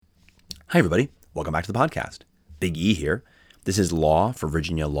Hi, everybody. Welcome back to the podcast. Big E here. This is Law for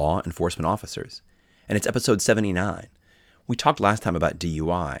Virginia Law Enforcement Officers, and it's episode 79. We talked last time about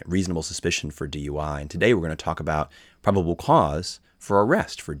DUI, reasonable suspicion for DUI, and today we're going to talk about probable cause for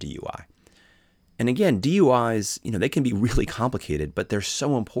arrest for DUI. And again, DUIs, they can be really complicated, but they're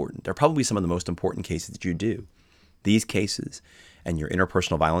so important. They're probably some of the most important cases that you do. These cases and your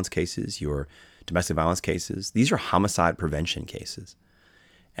interpersonal violence cases, your domestic violence cases, these are homicide prevention cases.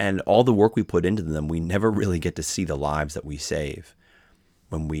 And all the work we put into them, we never really get to see the lives that we save.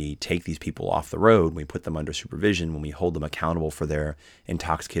 When we take these people off the road, we put them under supervision, when we hold them accountable for their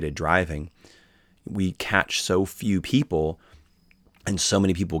intoxicated driving, we catch so few people, and so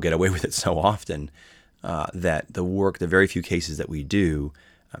many people get away with it so often that the very few cases that we do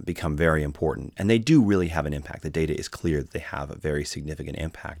become very important. And they do really have an impact. The data is clear that they have a very significant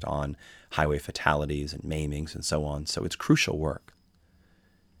impact on highway fatalities and maimings and so on. So it's crucial work.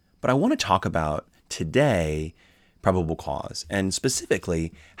 But I want to talk about today probable cause, and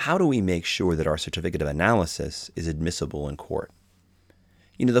specifically, how do we make sure that our certificate of analysis is admissible in court?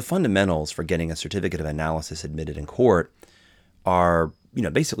 The fundamentals for getting a certificate of analysis admitted in court are,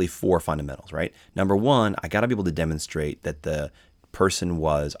 basically four fundamentals, right? Number one, I got to be able to demonstrate that the person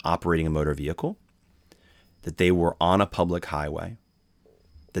was operating a motor vehicle, that they were on a public highway,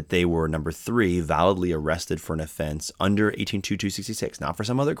 that they were, number three, validly arrested for an offense under 182266, not for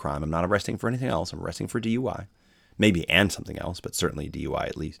some other crime. I'm not arresting for anything else. I'm arresting for DUI, maybe and something else, but certainly DUI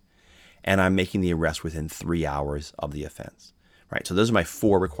at least. And I'm making the arrest within 3 hours of the offense, right? So those are my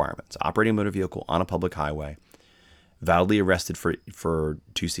four requirements: operating a motor vehicle on a public highway, validly arrested for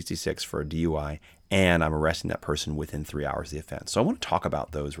 266 for a DUI, and I'm arresting that person within 3 hours of the offense. So I want to talk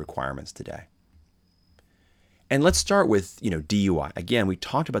about those requirements today. And let's start with, DUI. Again, we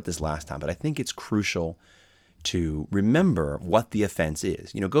talked about this last time, but I think it's crucial to remember what the offense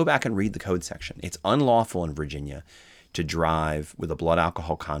is. Go back and read the code section. It's unlawful in Virginia to drive with a blood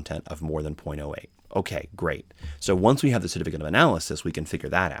alcohol content of more than 0.08. Okay, great. So once we have the certificate of analysis, we can figure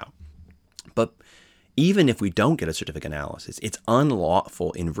that out. But even if we don't get a certificate of analysis, it's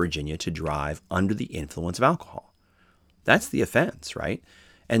unlawful in Virginia to drive under the influence of alcohol. That's the offense, right?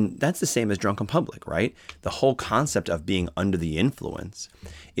 And that's the same as drunk in public, right? The whole concept of being under the influence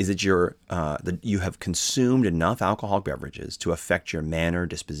is that you have consumed enough alcoholic beverages to affect your manner,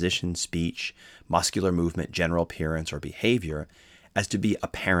 disposition, speech, muscular movement, general appearance, or behavior as to be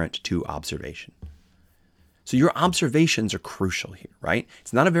apparent to observation. So your observations are crucial here, right?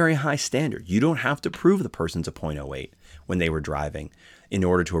 It's not a very high standard. You don't have to prove the person's a 0.08 when they were driving in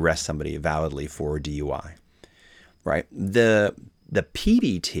order to arrest somebody validly for a DUI, right? The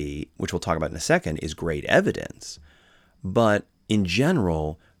PBT, which we'll talk about in a second, is great evidence. But in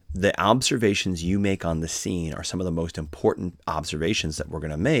general, the observations you make on the scene are some of the most important observations that we're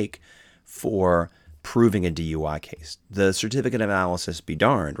going to make for proving a DUI case. The certificate of analysis be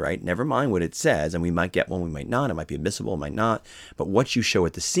darned, right? Never mind what it says, and we might get one, we might not. It might be admissible, it might not. But what you show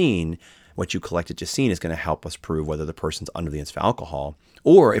at the scene, what you collect at the scene, is going to help us prove whether the person's under the influence of alcohol,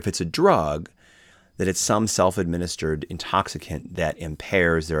 or if it's a drug, that it's some self-administered intoxicant that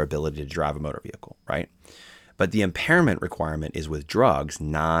impairs their ability to drive a motor vehicle, right? But the impairment requirement is with drugs,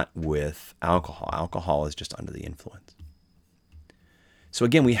 not with alcohol. Alcohol is just under the influence. So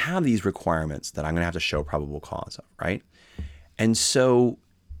again, we have these requirements that I'm going to have to show probable cause of, right? And so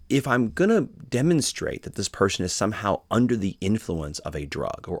if I'm going to demonstrate that this person is somehow under the influence of a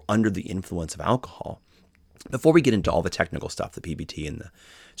drug or under the influence of alcohol, before we get into all the technical stuff, the PBT and the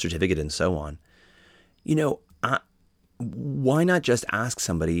certificate and so on, why not just ask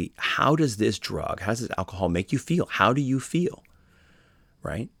somebody, how does this alcohol make you feel? How do you feel?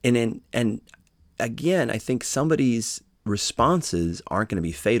 Right? And again, I think somebody's responses aren't going to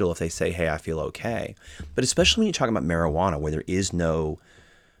be fatal if they say, hey, I feel okay. But especially when you're talking about marijuana, where there is no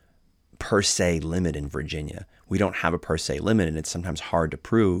per se limit in Virginia. We don't have a per se limit, and it's sometimes hard to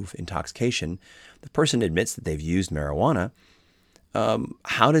prove intoxication. The person admits that they've used marijuana.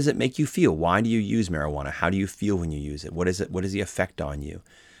 How does it make you feel? Why do you use marijuana? How do you feel when you use it? What is the effect on you?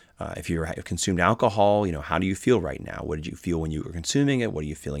 If you consumed alcohol, how do you feel right now? What did you feel when you were consuming it? What are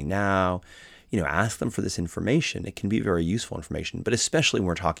you feeling now? Ask them for this information. It can be very useful information, but especially when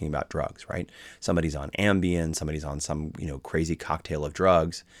we're talking about drugs, right? Somebody's on Ambien, somebody's on some, crazy cocktail of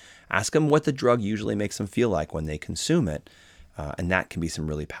drugs. Ask them what the drug usually makes them feel like when they consume it. And that can be some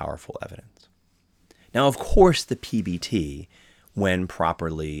really powerful evidence. Now, of course, the PBT, when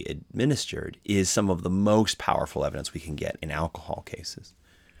properly administered, is some of the most powerful evidence we can get in alcohol cases.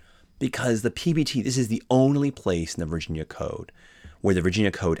 Because the PBT, this is the only place in the Virginia Code where the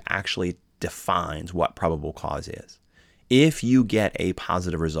Virginia Code actually defines what probable cause is. If you get a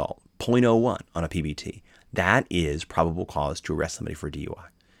positive result, 0.01 on a PBT. That is probable cause to arrest somebody for DUI.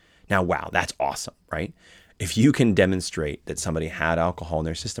 Now, wow, that's awesome, right? If you can demonstrate that somebody had alcohol in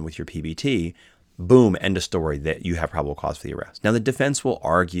their system with your PBT, boom, end of story, that you have probable cause for the arrest. Now, the defense will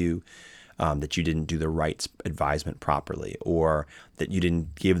argue that you didn't do the rights advisement properly, or that you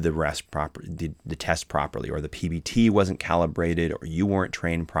didn't give the test properly, or the PBT wasn't calibrated, or you weren't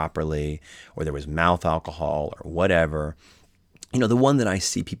trained properly, or there was mouth alcohol, or whatever. The one that I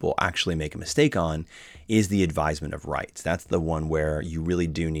see people actually make a mistake on is the advisement of rights. That's the one where you really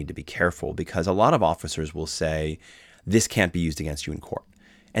do need to be careful, because a lot of officers will say, this can't be used against you in court.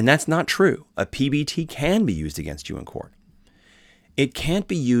 And that's not true. A PBT can be used against you in court. It can't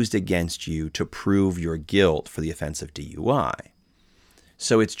be used against you to prove your guilt for the offense of DUI.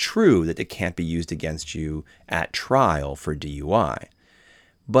 So it's true that it can't be used against you at trial for DUI.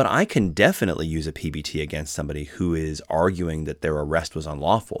 But I can definitely use a PBT against somebody who is arguing that their arrest was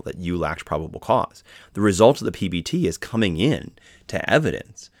unlawful, that you lacked probable cause. The result of the PBT is coming in to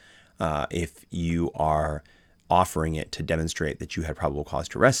evidence if you are offering it to demonstrate that you had probable cause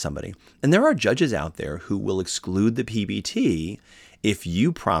to arrest somebody. And there are judges out there who will exclude the PBT if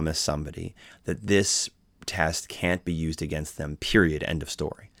you promise somebody that this test can't be used against them, period, end of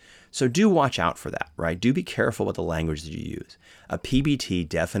story. So do watch out for that, right? Do be careful with the language that you use. A PBT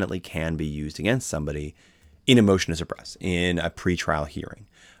definitely can be used against somebody in a motion to suppress, in a pretrial hearing,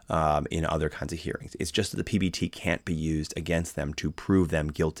 in other kinds of hearings. It's just that the PBT can't be used against them to prove them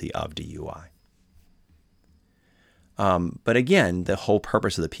guilty of DUI. But again, the whole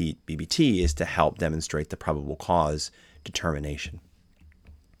purpose of the PBT is to help demonstrate the probable cause determination.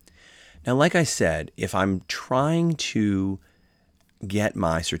 Now, like I said, if I'm trying to get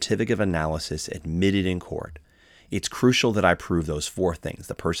my certificate of analysis admitted in court, it's crucial that I prove those four things.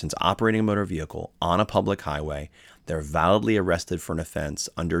 The person's operating a motor vehicle on a public highway, they're validly arrested for an offense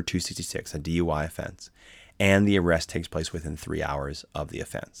under 266, a DUI offense, and the arrest takes place within 3 hours of the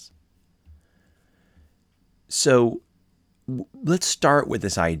offense. So let's start with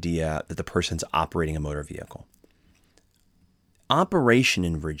this idea that the person's operating a motor vehicle. Operation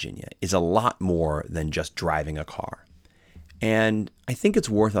in Virginia is a lot more than just driving a car. And I think it's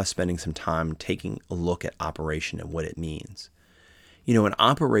worth us spending some time taking a look at operation and what it means. An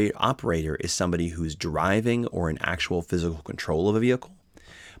operator is somebody who's driving or in actual physical control of a vehicle.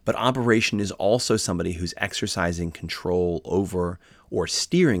 But operation is also somebody who's exercising control over or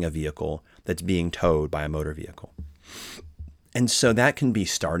steering a vehicle that's being towed by a motor vehicle. And so that can be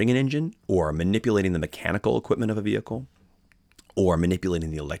starting an engine, or manipulating the mechanical equipment of a vehicle, or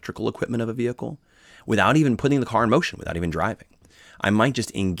manipulating the electrical equipment of a vehicle, without even putting the car in motion, without even driving. I might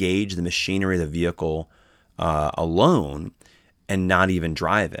just engage the machinery of the vehicle alone and not even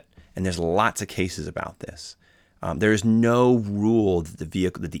drive it. And there's lots of cases about this. There is no rule that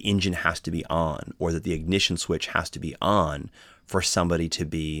the engine has to be on, or that the ignition switch has to be on for somebody to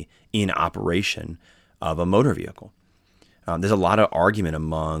be in operation of a motor vehicle. There's a lot of argument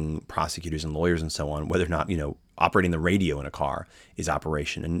among prosecutors and lawyers and so on whether or not, operating the radio in a car is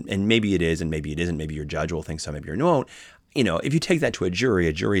operation. And maybe it is, and maybe it isn't. Maybe your judge will think so, maybe you won't. If you take that to a jury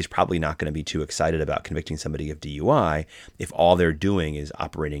is probably not going to be too excited about convicting somebody of DUI if all they're doing is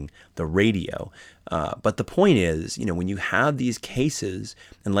operating the radio. But the point is, when you have these cases,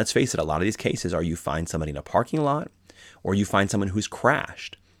 and let's face it, a lot of these cases are you find somebody in a parking lot, or you find someone who's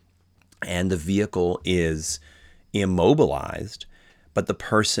crashed and the vehicle is immobilized, but the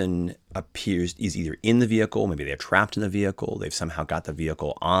person is either in the vehicle, maybe they're trapped in the vehicle, they've somehow got the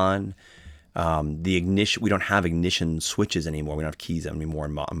vehicle on. The ignition, we don't have ignition switches anymore. We don't have keys anymore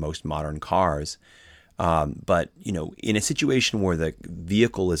in most modern cars. But in a situation where the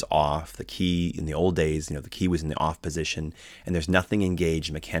vehicle is off, the key in the old days, the key was in the off position, and there's nothing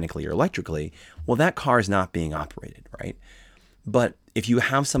engaged mechanically or electrically, well, that car is not being operated, right? But if you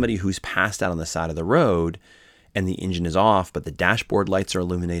have somebody who's passed out on the side of the road, and the engine is off, but the dashboard lights are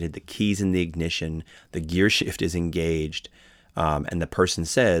illuminated, the key's in the ignition, the gear shift is engaged, and the person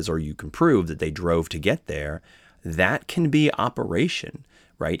says, or you can prove that they drove to get there, that can be operation,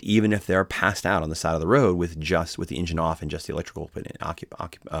 right? Even if they're passed out on the side of the road with the engine off and just the electrical equipment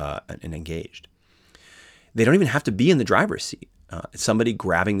and engaged. They don't even have to be in the driver's seat. Somebody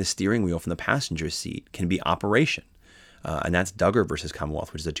grabbing the steering wheel from the passenger seat can be operation. And that's Duggar versus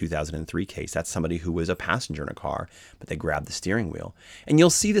Commonwealth, which is a 2003 case. That's somebody who was a passenger in a car, but they grabbed the steering wheel. And you'll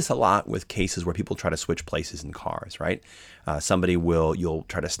see this a lot with cases where people try to switch places in cars, right? You'll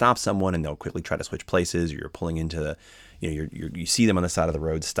try to stop someone and they'll quickly try to switch places. Or you're pulling into you see them on the side of the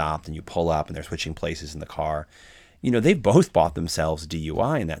road stopped, and you pull up and they're switching places in the car. They've both bought themselves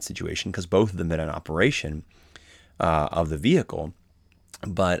DUI in that situation because both of them been in operation of the vehicle.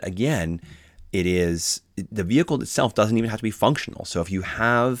 But again, the vehicle itself doesn't even have to be functional. So if you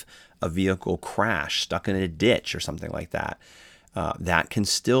have a vehicle crash stuck in a ditch or something like that, that can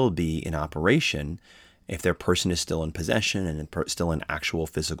still be in operation if their person is still in possession and still in actual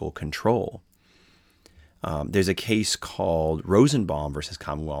physical control. There's a case called Rosenbaum versus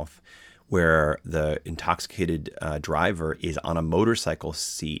Commonwealth where the intoxicated driver is on a motorcycle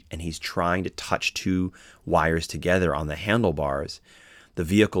seat and he's trying to touch two wires together on the handlebars. The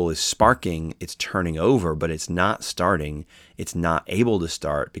vehicle is sparking, it's turning over, but it's not starting. It's not able to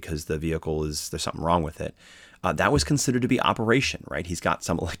start because there's something wrong with it. That was considered to be operation, right? He's got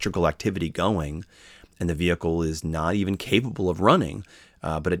some electrical activity going and the vehicle is not even capable of running,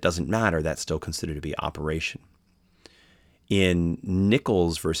 but it doesn't matter. That's still considered to be operation. In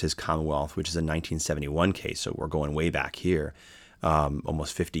Nichols versus Commonwealth, which is a 1971 case, so we're going way back here,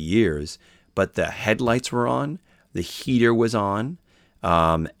 almost 50 years, but the headlights were on, the heater was on,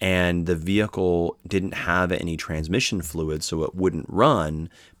 and the vehicle didn't have any transmission fluid, so it wouldn't run.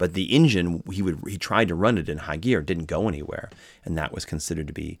 But the engine, he tried to run it in high gear, didn't go anywhere, and that was considered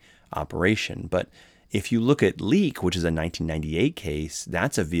to be operation. But if you look at Leak, which is a 1998 case,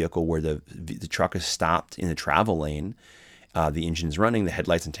 that's a vehicle where the truck is stopped in the travel lane, the engine is running, the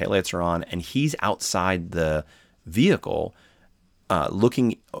headlights and taillights are on, and he's outside the vehicle,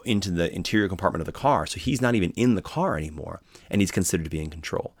 looking into the interior compartment of the car. So he's not even in the car anymore, and he's considered to be in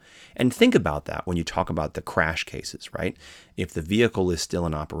control. And think about that when you talk about the crash cases, right? If the vehicle is still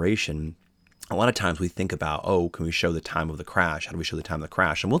in operation, a lot of times we think about, can we show the time of the crash? How do we show the time of the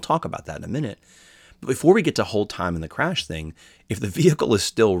crash? And we'll talk about that in a minute. But before we get to hold time in the crash thing, if the vehicle is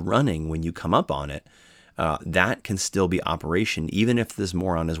still running when you come up on it, that can still be operation, even if this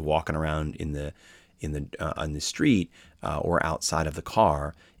moron is walking around on the street or outside of the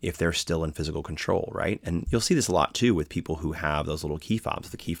car, if they're still in physical control, right? And you'll see this a lot too with people who have those little key fobs.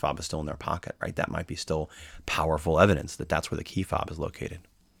 The key fob is still in their pocket, right? That might be still powerful evidence that that's where the key fob is located.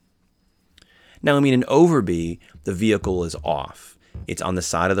 Now, in Overby, the vehicle is off. It's on the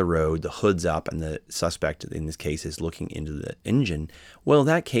side of the road, the hood's up, and the suspect in this case is looking into the engine. Well,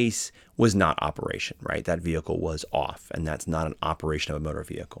 that case was not operation, right? That vehicle was off, and that's not an operation of a motor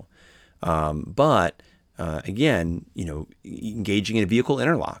vehicle. But again, engaging in a vehicle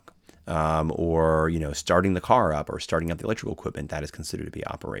interlock, or starting the car up or starting up the electrical equipment, that is considered to be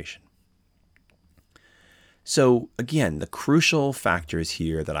operation. So again, the crucial factors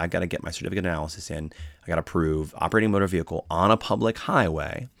here that I got to get my certificate analysis in, I got to prove operating a motor vehicle on a public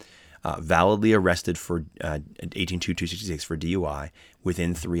highway, validly arrested for 18.2.266 for DUI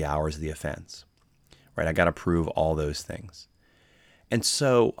within 3 hours of the offense, right? I got to prove all those things. And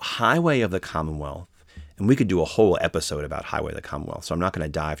so Highway of the Commonwealth, and we could do a whole episode about Highway of the Commonwealth, so I'm not going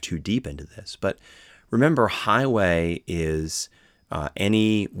to dive too deep into this, but remember, highway is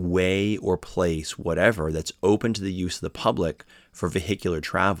any way or place, whatever, that's open to the use of the public for vehicular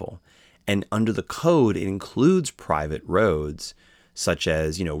travel. And under the code, it includes private roads, such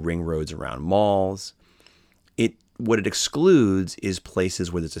as, ring roads around malls. What it excludes is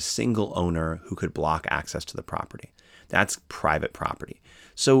places where there's a single owner who could block access to the property. That's private property.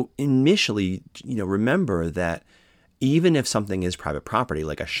 So initially, remember that even if something is private property,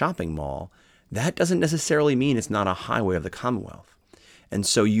 like a shopping mall, that doesn't necessarily mean it's not a highway of the Commonwealth. And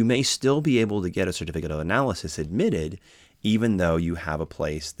so you may still be able to get a certificate of analysis admitted, even though you have a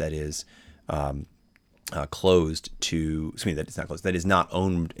place that is closed to, that is not closed, that is not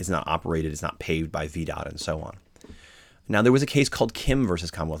owned, is not operated, is not paved by VDOT and so on. Now, there was a case called Kim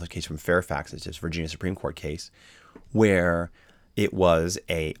versus Commonwealth, a case from Fairfax, it's just a Virginia Supreme Court case, where it was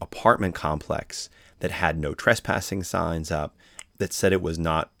a apartment complex that had no trespassing signs up, that said it was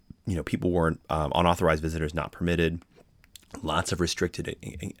not, people weren't, unauthorized visitors not permitted, lots of restricted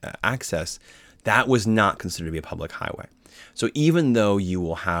access. That was not considered to be a public highway. So even though you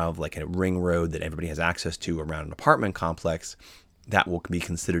will have like a ring road that everybody has access to around an apartment complex, that will be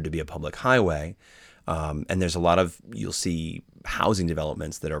considered to be a public highway. And there's you'll see housing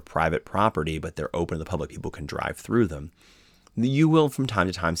developments that are private property, but they're open to the public. People can drive through them. You will from time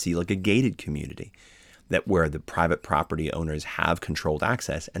to time see like a gated community where the private property owners have controlled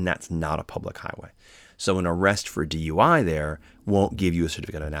access, and that's not a public highway. So an arrest for DUI there won't give you a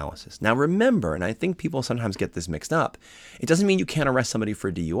certificate of analysis. Now remember, and I think people sometimes get this mixed up, it doesn't mean you can't arrest somebody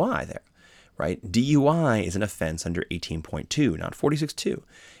for DUI there, right? DUI is an offense under 18.2, not 46.2.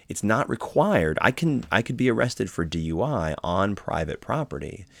 It's not required. I could be arrested for DUI on private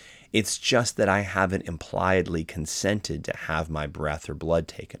property. It's just that I haven't impliedly consented to have my breath or blood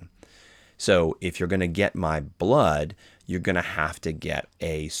taken. So if you're going to get my blood, you're going to have to get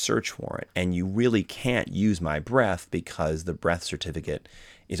a search warrant. And you really can't use my breath because the breath certificate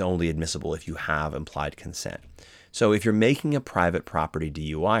is only admissible if you have implied consent. So if you're making a private property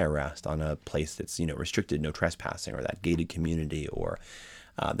DUI arrest on a place that's, restricted, no trespassing, or that gated community, or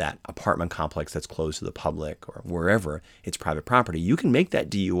that apartment complex that's closed to the public, or wherever it's private property, you can make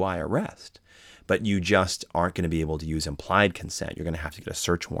that DUI arrest. But you just aren't going to be able to use implied consent. You're going to have to get a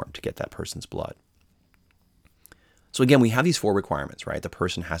search warrant to get that person's blood. So again, we have these 4 requirements, right? The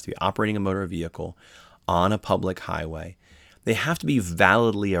person has to be operating a motor vehicle on a public highway. They have to be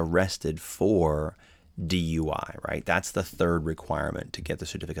validly arrested for DUI, right? That's the 3rd requirement to get the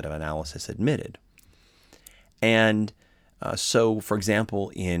certificate of analysis admitted. And so, for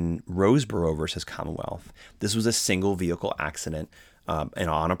example, in Roseboro versus Commonwealth, this was a single vehicle accident and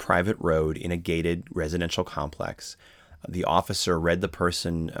on a private road in a gated residential complex. The officer read the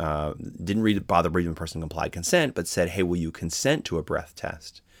person, didn't bother reading the person implied consent, but said, "Hey, will you consent to a breath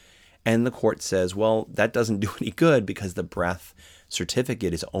test?" And the court says, well, that doesn't do any good because the breath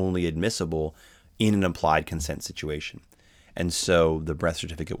certificate is only admissible in an implied consent situation. And so the breath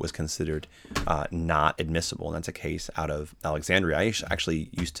certificate was considered not admissible. And that's a case out of Alexandria. I actually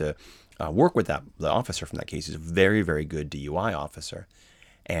used to work with the officer from that case. He's a very, very good DUI officer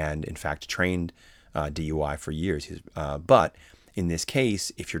and, in fact, trained DUI for years. But in this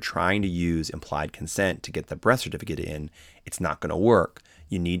case, if you're trying to use implied consent to get the breath certificate in, it's not going to work.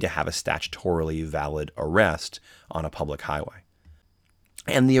 You need to have a statutorily valid arrest on a public highway.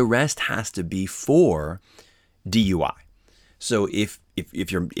 And the arrest has to be for DUI. So if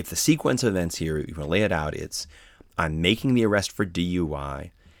the sequence of events here, you want to lay it out, it's I'm making the arrest for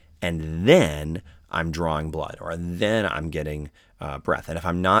DUI, and then I'm drawing blood, or then I'm getting breath. And if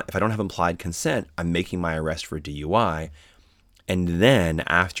I don't have implied consent, I'm making my arrest for DUI, and then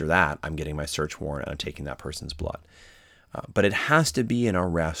after that, I'm getting my search warrant and I'm taking that person's blood. But it has to be an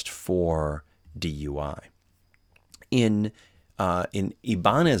arrest for DUI. In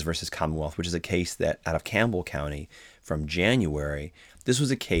Ibanez versus Commonwealth, which is a case that out of Campbell County from January, this was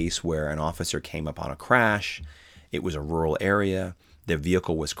a case where an officer came upon a crash. It was a rural area. The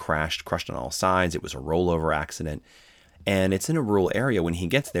vehicle was crushed on all sides. It was a rollover accident. And it's in a rural area. When he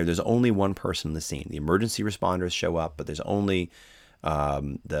gets there, there's only one person in the scene. The emergency responders show up, but there's only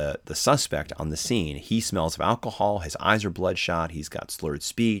the suspect on the scene. He smells of alcohol. His eyes are bloodshot. He's got slurred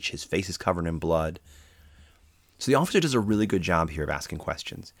speech. His face is covered in blood. So the officer does a really good job here of asking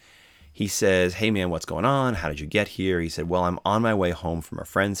questions. He says, "Hey man, what's going on? How did you get here?" He said, "Well, I'm on my way home from a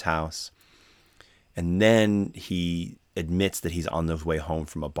friend's house." And then he admits that he's on his way home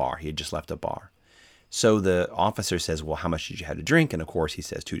from a bar. He had just left a bar. So the officer says, "Well, how much did you have to drink?" And of course he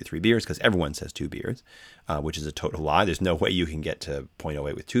says 2 to 3 beers, because everyone says 2 beers, which is a total lie. There's no way you can get to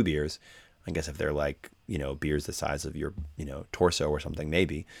 0.08 with 2 beers. I guess if they're like, beers the size of your, torso or something,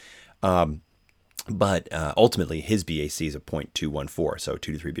 maybe. But ultimately his BAC is a 0.214. So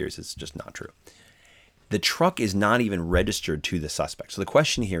 2 to 3 beers is just not true. The truck is not even registered to the suspect. So the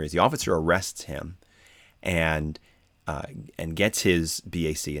question here is the officer arrests him and gets his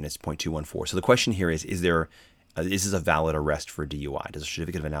BAC, and it's 0.214. So the question here is this a valid arrest for DUI? Does a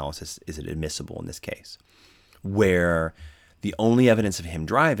certificate of analysis, is it admissible in this case? Where the only evidence of him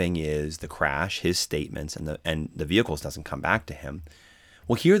driving is the crash, his statements, and the vehicles doesn't come back to him.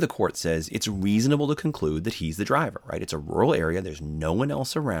 Well, here the court says it's reasonable to conclude that he's the driver, right? It's a rural area. There's no one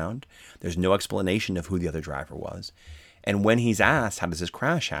else around. There's no explanation of who the other driver was. And when he's asked, how does this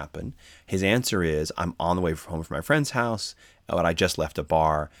crash happen? His answer is, I'm on the way home from my friend's house, but I just left a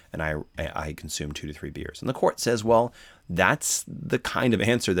bar and I consumed 2 to 3 beers. And the court says, well, that's the kind of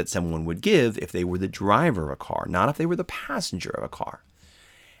answer that someone would give if they were the driver of a car, not if they were the passenger of a car.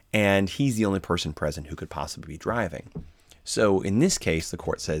 And he's the only person present who could possibly be driving. So in this case, the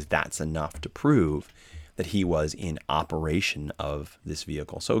court says that's enough to prove that he was in operation of this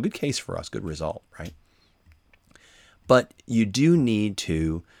vehicle. So a good case for us, good result, right? But you do need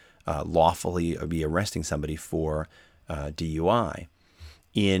to lawfully be arresting somebody for DUI.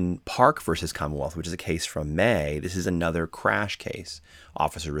 In Park versus Commonwealth, which is a case from May, this is another crash case.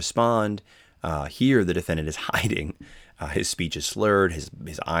 Officers respond. Here, the defendant is hiding. His speech is slurred. His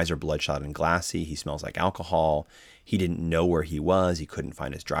eyes are bloodshot and glassy. He smells like alcohol. He didn't know where he was. He couldn't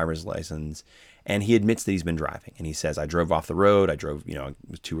find his driver's license. And he admits that he's been driving. And he says, I drove off the road. It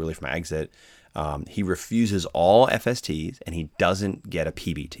was too early for my exit. He refuses all FSTs, and he doesn't get a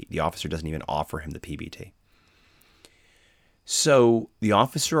PBT. The officer doesn't even offer him the PBT. So the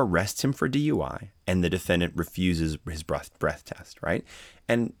officer arrests him for DUI, and the defendant refuses his breath test, right?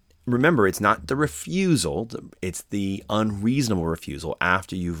 And remember, it's not the refusal, it's the unreasonable refusal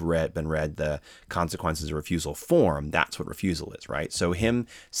after you've been read the consequences of refusal form. That's what refusal is, right? So him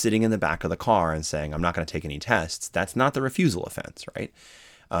sitting in the back of the car and saying, I'm not going to take any tests, that's not the refusal offense, right?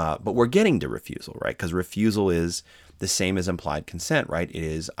 But we're getting to refusal, right? Because refusal is the same as implied consent, right?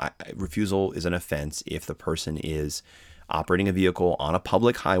 Refusal is an offense if the person is operating a vehicle on a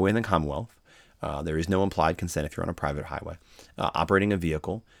public highway in the Commonwealth. There is no implied consent if you're on a private highway. Operating a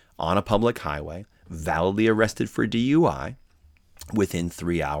vehicle on a public highway, validly arrested for DUI within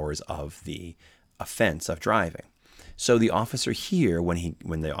 3 hours of the offense of driving. So the officer here, when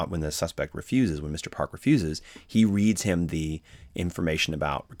the suspect refuses, when Mr. Park refuses, he reads him the information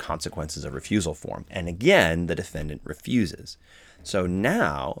about consequences of refusal form. And again, the defendant refuses. So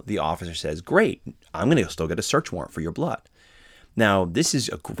now the officer says, great, I'm going to still get a search warrant for your blood. Now, this is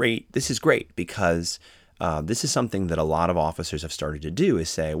great because this is something that a lot of officers have started to do, is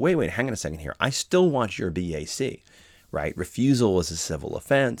say, wait, hang on a second here. I still want your BAC, right? Refusal is a civil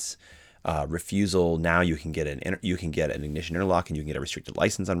offense. Refusal, now you can get an ignition interlock and you can get a restricted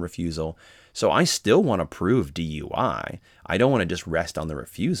license on refusal. So I still want to prove DUI. I don't want to just rest on the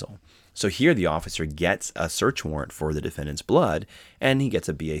refusal. So here the officer gets a search warrant for the defendant's blood and he gets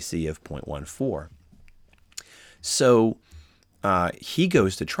a BAC of 0.14. So he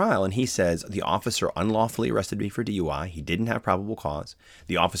goes to trial and he says, the officer unlawfully arrested me for DUI. He didn't have probable cause.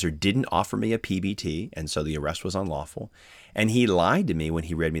 The officer didn't offer me a PBT, and so the arrest was unlawful. And he lied to me when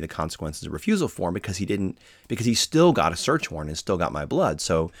he read me the consequences of refusal form because he still got a search warrant and still got my blood.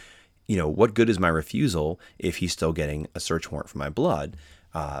 So, what good is my refusal if he's still getting a search warrant for my blood?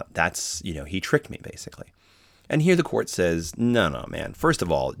 He tricked me basically. And here the court says, no, man. First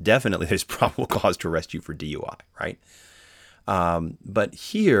of all, definitely there's probable cause to arrest you for DUI, right? But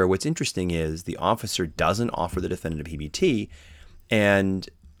here, what's interesting is the officer doesn't offer the defendant a PBT. And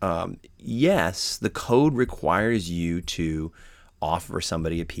yes, the code requires you to offer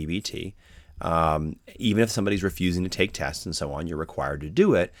somebody a PBT. Even if somebody's refusing to take tests and so on, you're required to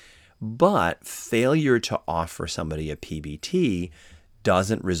do it. But failure to offer somebody a PBT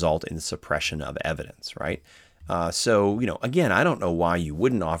doesn't result in the suppression of evidence, right? So, again, I don't know why you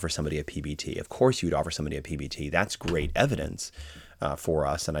wouldn't offer somebody a PBT. Of course you'd offer somebody a PBT. That's great evidence for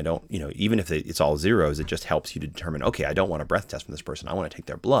us. And I don't, even if it's all zeros, it just helps you to determine, okay, I don't want a breath test from this person. I want to take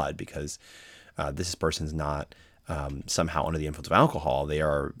their blood because this person's not somehow under the influence of alcohol. They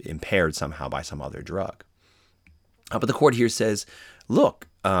are impaired somehow by some other drug. But the court here says, look,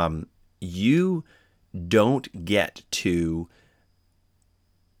 you don't get to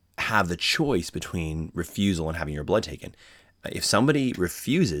have the choice between refusal and having your blood taken. If somebody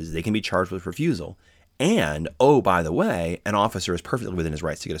refuses, they can be charged with refusal. And, by the way, an officer is perfectly within his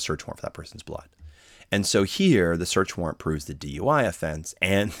rights to get a search warrant for that person's blood. And so here, the search warrant proves the DUI offense,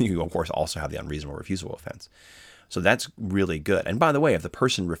 and you, of course, also have the unreasonable refusal offense. So that's really good. And by the way, if the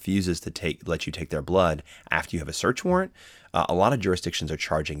person refuses to let you take their blood after you have a search warrant, a lot of jurisdictions are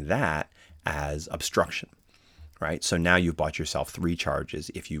charging that as obstruction. Right? So now you've bought yourself 3 charges.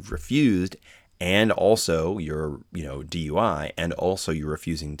 If you've refused and also you're, DUI and also you're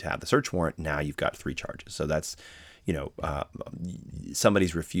refusing to have the search warrant, now you've got 3 charges. So that's,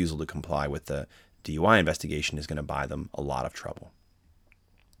 somebody's refusal to comply with the DUI investigation is going to buy them a lot of trouble.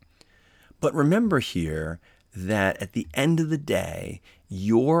 But remember here that at the end of the day,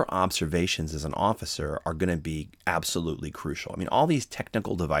 your observations as an officer are going to be absolutely crucial. I mean, all these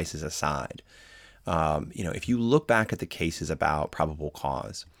technical devices aside, if you look back at the cases about probable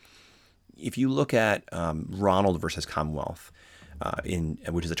cause, if you look at Ronald versus Commonwealth,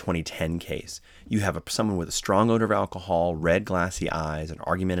 which is a 2010 case, you have someone with a strong odor of alcohol, red glassy eyes, an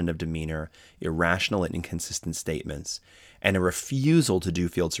argumentative demeanor, irrational and inconsistent statements, and a refusal to do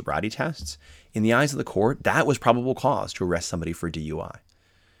field sobriety tests. In the eyes of the court, that was probable cause to arrest somebody for DUI.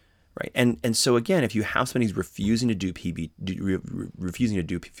 Right. And so again, if you have somebody who's refusing to do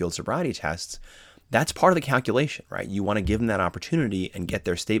field sobriety tests, that's part of the calculation, right? You want to give them that opportunity and get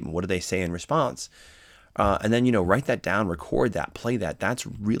their statement. What do they say in response? And then, write that down, record that, play that. That's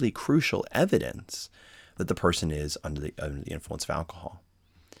really crucial evidence that the person is under the influence of alcohol.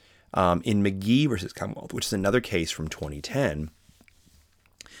 In McGee versus Commonwealth, which is another case from 2010,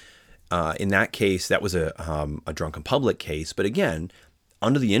 in that case, that was a drunken public case. But again,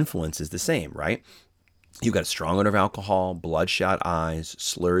 under the influence is the same, right? You've got a strong odor of alcohol, bloodshot eyes,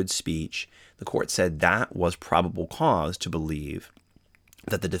 slurred speech. The court said that was probable cause to believe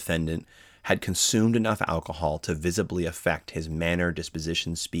that the defendant had consumed enough alcohol to visibly affect his manner,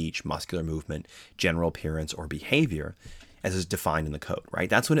 disposition, speech, muscular movement, general appearance, or behavior, as is defined in the code, right?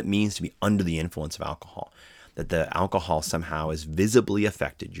 That's what it means to be under the influence of alcohol. that the alcohol somehow has visibly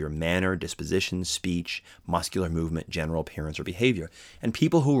affected your manner, disposition, speech, muscular movement, general appearance, or behavior. And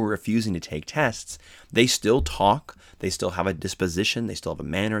people who are refusing to take tests, they still talk, they still have a disposition, they still have a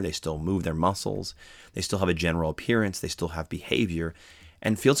manner, they still move their muscles, they still have a general appearance, they still have behavior.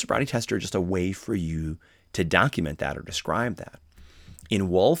 And field sobriety tests are just a way for you to document that or describe that. In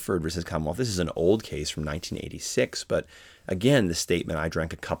Walford versus Commonwealth, this is an old case from 1986, but again, the statement, I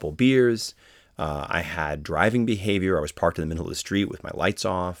drank a couple beers, I had driving behavior, I was parked in the middle of the street with my lights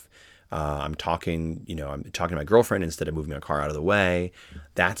off, I'm talking to my girlfriend instead of moving my car out of the way.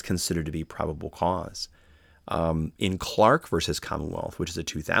 That's considered to be probable cause. In Clark versus Commonwealth, which is a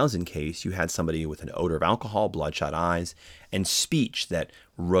 2000 case, you had somebody with an odor of alcohol, bloodshot eyes, and speech that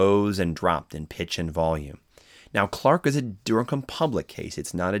rose and dropped in pitch and volume. Now, Clark is a drunken public case.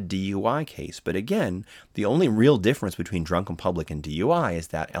 It's not a DUI case. But again, the only real difference between drunken public and DUI is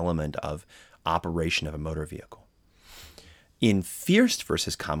that element of operation of a motor vehicle. In Fierce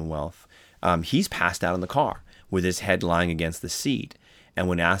versus Commonwealth, he's passed out in the car with his head lying against the seat. And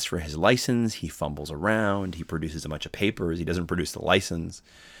when asked for his license, he fumbles around. He produces a bunch of papers. He doesn't produce the license.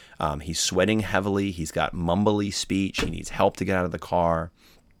 He's sweating heavily. He's got mumbly speech. He needs help to get out of the car.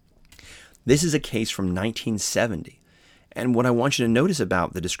 This is a case from 1970. And what I want you to notice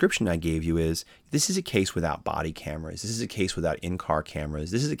about the description I gave you is this is a case without body cameras. This is a case without in-car cameras.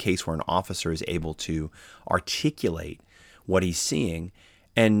 This is a case where an officer is able to articulate what he's seeing.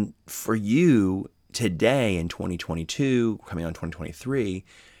 And for you today in 2022, coming on 2023,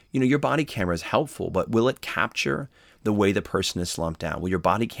 your body camera is helpful, but will it capture the way the person is slumped down? Will your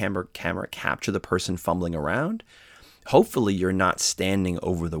body camera capture the person fumbling around? Hopefully you're not standing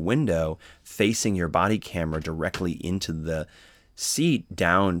over the window facing your body camera directly into the seat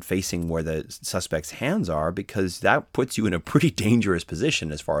down facing where the suspect's hands are, because that puts you in a pretty dangerous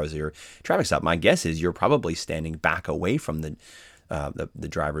position as far as your traffic stop. My guess is you're probably standing back away from the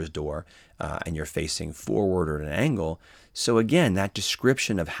driver's door and you're facing forward or at an angle. So again, that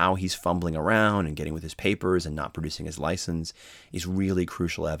description of how he's fumbling around and getting with his papers and not producing his license is really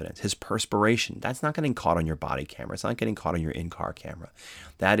crucial evidence. His perspiration, that's not getting caught on your body camera. It's not getting caught on your in-car camera.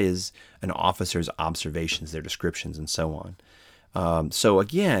 That is an officer's observations, their descriptions, and so on. So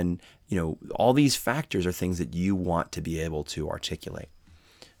again, all these factors are things that you want to be able to articulate.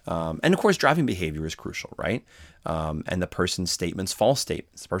 And of course, driving behavior is crucial, right? And the person's statements, false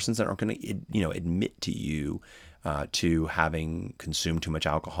statements, persons that aren't going to, admit to you to having consumed too much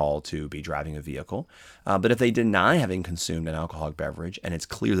alcohol to be driving a vehicle. But if they deny having consumed an alcoholic beverage and it's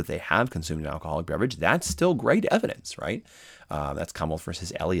clear that they have consumed an alcoholic beverage, that's still great evidence, right? That's Commonwealth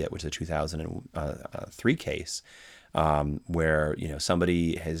versus Elliott, which is a 2003 case. Where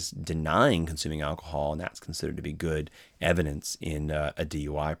somebody is denying consuming alcohol, and that's considered to be good evidence in a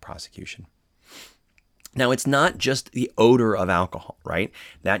DUI prosecution. Now, it's not just the odor of alcohol, right?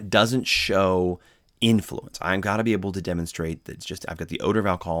 That doesn't show influence. I've got to be able to demonstrate that I've got the odor of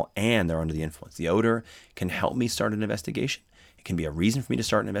alcohol and they're under the influence. The odor can help me start an investigation. It can be a reason for me to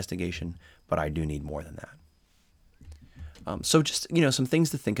start an investigation, but I do need more than that. So just, some things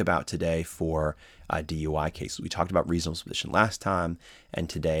to think about today for DUI cases. We talked about reasonable suspicion last time, and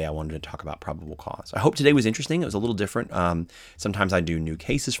today I wanted to talk about probable cause. I hope today was interesting. It was a little different. Sometimes I do new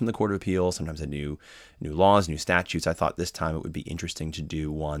cases from the Court of Appeal. Sometimes I do new laws, new statutes. I thought this time it would be interesting to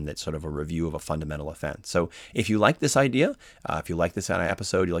do one that's sort of a review of a fundamental offense. So if you like this idea, if you like this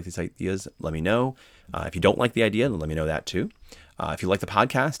episode, you like these ideas, let me know. If you don't like the idea, then let me know that too. If you like the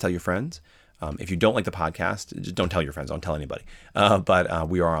podcast, tell your friends. If you don't like the podcast, just don't tell your friends. Don't tell anybody. But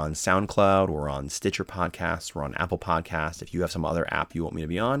we are on SoundCloud. We're on Stitcher Podcasts. We're on Apple Podcasts. If you have some other app you want me to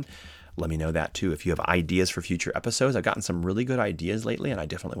be on, let me know that too. If you have ideas for future episodes, I've gotten some really good ideas lately, and I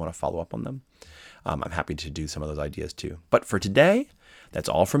definitely want to follow up on them. I'm happy to do some of those ideas too. But for today, that's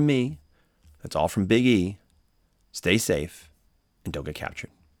all from me. That's all from Big E. Stay safe and don't get captured.